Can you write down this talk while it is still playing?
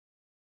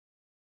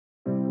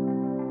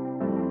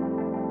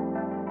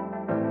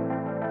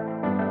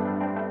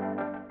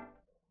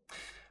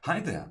Hi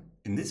there!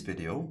 In this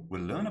video,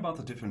 we'll learn about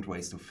the different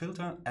ways to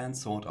filter and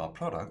sort our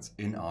products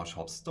in our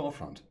shop's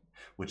storefront,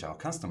 which our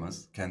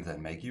customers can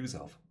then make use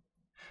of.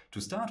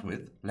 To start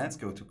with, let's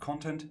go to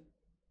Content,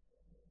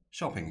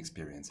 Shopping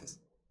Experiences.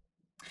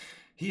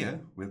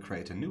 Here, we'll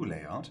create a new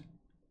layout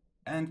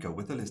and go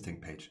with the listing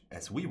page,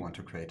 as we want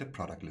to create a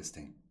product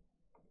listing.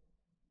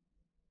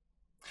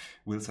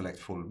 We'll select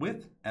full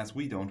width, as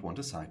we don't want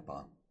a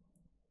sidebar.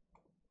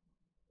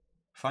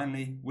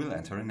 Finally, we'll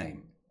enter a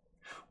name.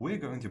 We're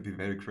going to be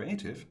very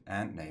creative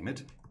and name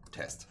it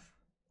Test.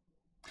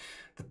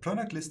 The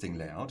product listing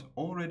layout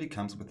already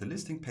comes with the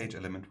listing page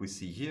element we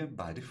see here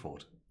by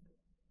default.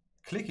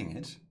 Clicking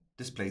it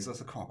displays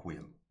us a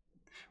cogwheel.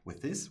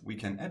 With this, we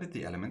can edit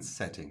the element's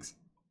settings.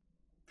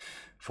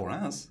 For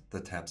us, the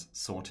tabs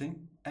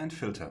Sorting and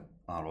Filter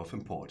are of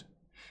import.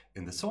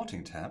 In the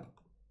Sorting tab,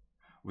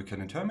 we can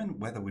determine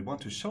whether we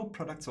want to show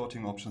product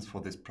sorting options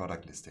for this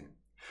product listing.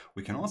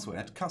 We can also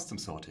add custom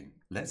sorting.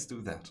 Let's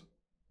do that.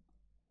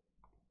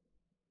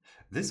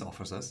 This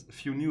offers us a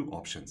few new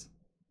options.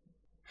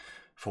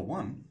 For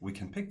one, we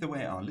can pick the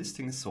way our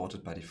listing is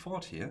sorted by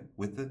default here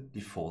with the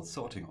default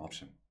sorting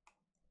option.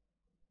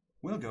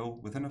 We'll go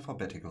with an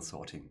alphabetical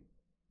sorting.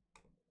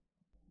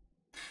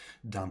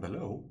 Down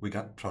below, we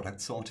got product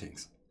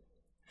sortings.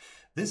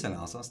 This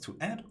allows us to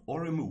add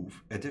or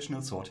remove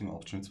additional sorting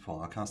options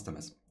for our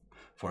customers.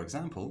 For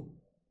example,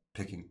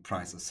 picking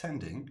price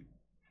ascending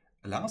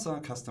allows our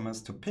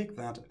customers to pick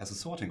that as a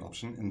sorting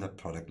option in the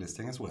product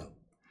listing as well.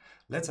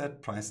 Let's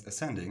add price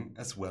ascending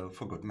as well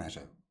for good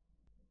measure.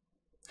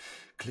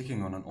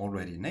 Clicking on an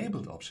already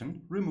enabled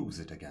option removes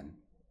it again.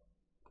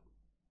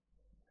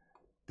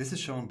 This is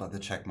shown by the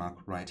check mark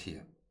right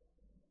here.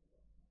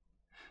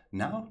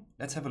 Now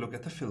let's have a look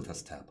at the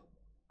Filters tab.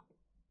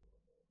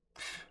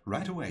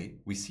 Right away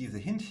we see the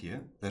hint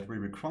here that we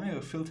require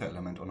a filter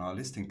element on our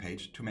listing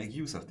page to make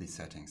use of these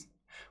settings.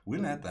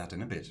 We'll add that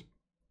in a bit.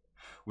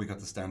 We got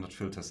the standard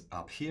filters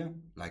up here,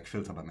 like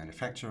filter by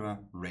manufacturer,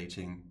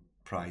 rating,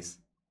 price,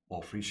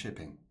 or free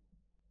shipping.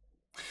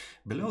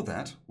 Below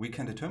that, we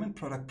can determine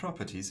product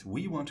properties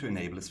we want to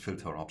enable as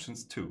filter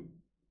options too.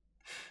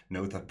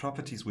 Note that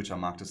properties which are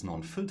marked as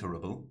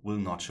non-filterable will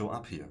not show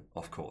up here,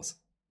 of course.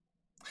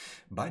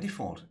 By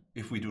default,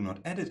 if we do not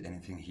edit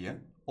anything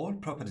here, all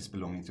properties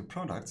belonging to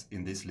products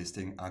in this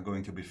listing are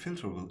going to be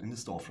filterable in the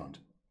storefront.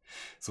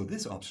 So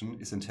this option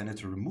is intended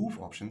to remove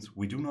options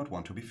we do not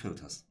want to be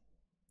filters.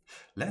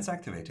 Let's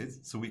activate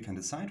it so we can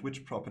decide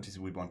which properties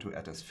we want to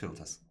add as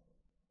filters.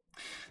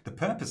 The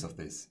purpose of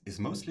this is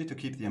mostly to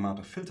keep the amount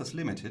of filters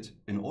limited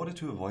in order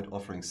to avoid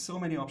offering so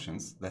many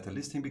options that the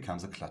listing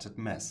becomes a cluttered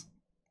mess.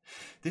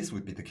 This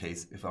would be the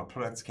case if our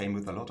products came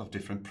with a lot of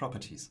different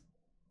properties.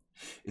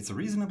 It's a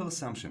reasonable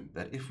assumption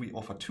that if we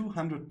offer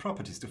 200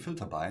 properties to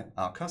filter by,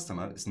 our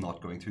customer is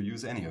not going to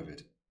use any of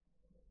it.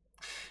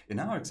 In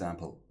our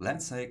example,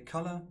 let's say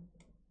color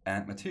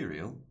and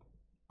material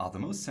are the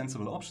most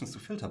sensible options to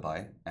filter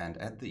by and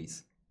add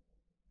these.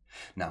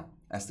 Now,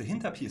 as the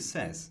hint up here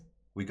says,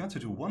 we got to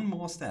do one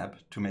more step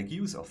to make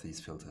use of these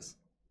filters.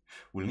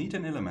 We'll need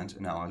an element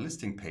in our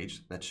listing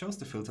page that shows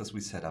the filters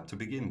we set up to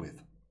begin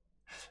with.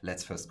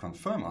 Let's first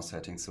confirm our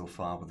settings so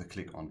far with a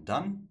click on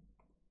Done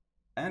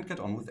and get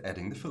on with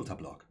adding the filter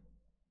block.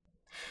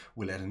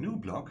 We'll add a new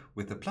block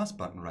with the plus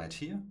button right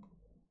here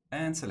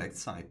and select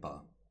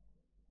Sidebar.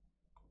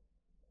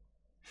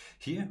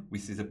 Here we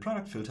see the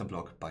product filter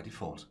block by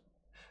default.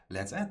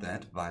 Let's add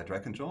that via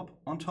drag and drop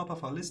on top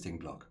of our listing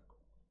block.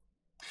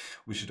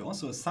 We should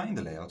also assign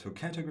the layout to a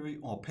category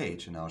or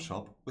page in our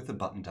shop with the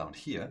button down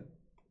here,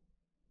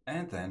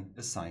 and then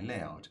assign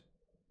layout.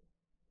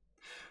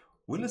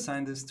 We'll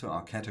assign this to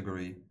our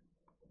category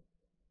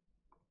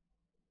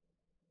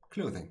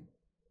Clothing.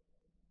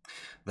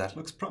 That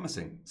looks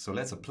promising, so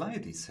let's apply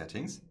these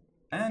settings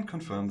and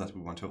confirm that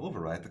we want to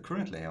override the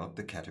current layout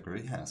the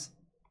category has.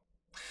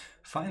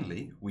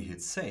 Finally, we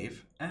hit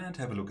Save and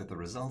have a look at the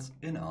results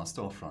in our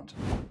storefront.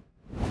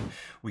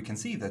 We can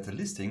see that the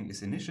listing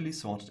is initially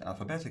sorted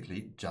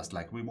alphabetically, just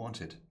like we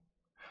wanted.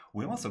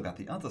 We also got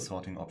the other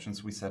sorting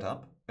options we set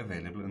up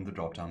available in the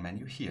drop-down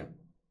menu here.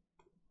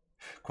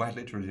 Quite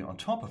literally on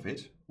top of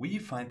it, we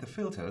find the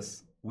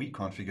filters we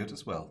configured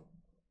as well.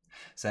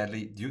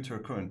 Sadly, due to a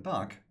current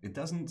bug, it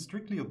doesn't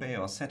strictly obey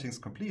our settings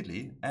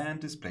completely and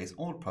displays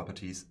all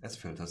properties as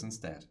filters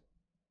instead.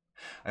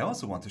 I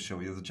also want to show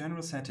you the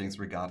general settings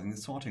regarding the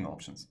sorting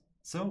options.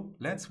 So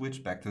let's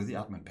switch back to the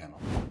admin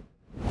panel.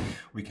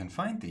 We can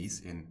find these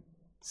in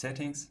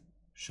Settings,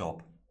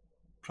 Shop,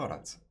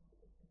 Products.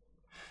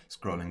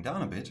 Scrolling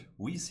down a bit,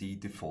 we see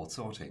Default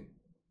Sorting.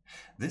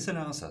 This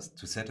allows us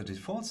to set a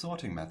default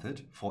sorting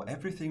method for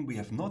everything we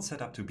have not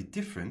set up to be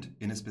different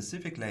in a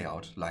specific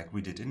layout like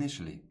we did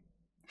initially.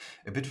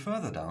 A bit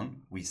further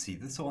down, we see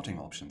the sorting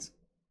options.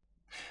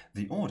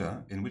 The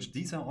order in which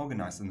these are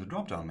organized in the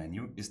drop-down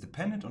menu is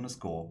dependent on a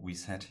score we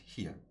set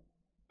here.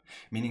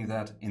 Meaning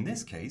that, in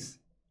this case,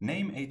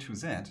 Name A to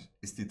Z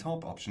is the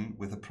top option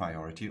with a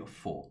priority of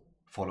 4,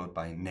 followed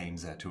by Name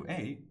Z to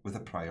A with a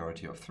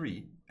priority of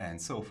 3,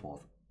 and so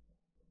forth.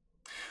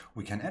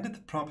 We can edit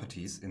the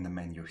properties in the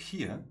menu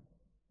here,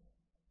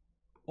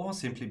 or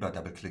simply by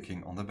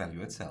double-clicking on the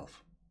value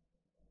itself.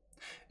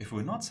 If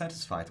we're not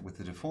satisfied with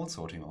the default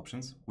sorting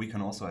options, we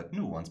can also add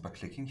new ones by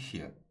clicking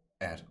here,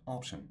 Add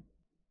Option.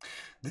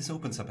 This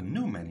opens up a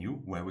new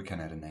menu where we can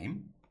add a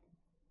name,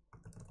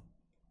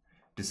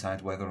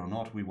 decide whether or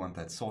not we want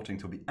that sorting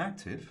to be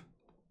active,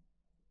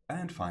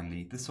 and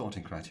finally the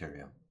sorting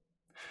criteria.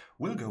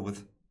 We'll go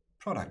with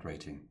product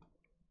rating,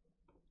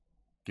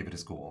 give it a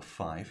score of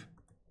 5,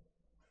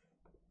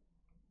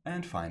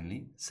 and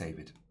finally save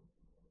it.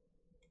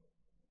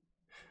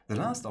 The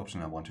last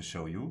option I want to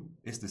show you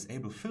is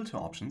disable filter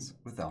options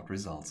without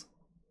results.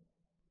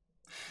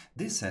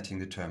 This setting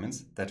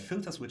determines that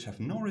filters which have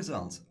no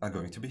results are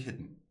going to be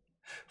hidden.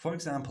 For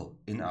example,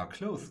 in our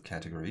clothes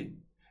category,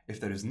 if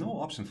there is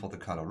no option for the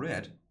color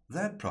red,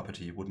 that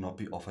property would not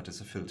be offered as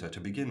a filter to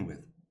begin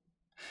with.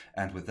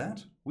 And with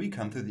that, we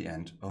come to the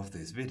end of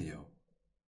this video.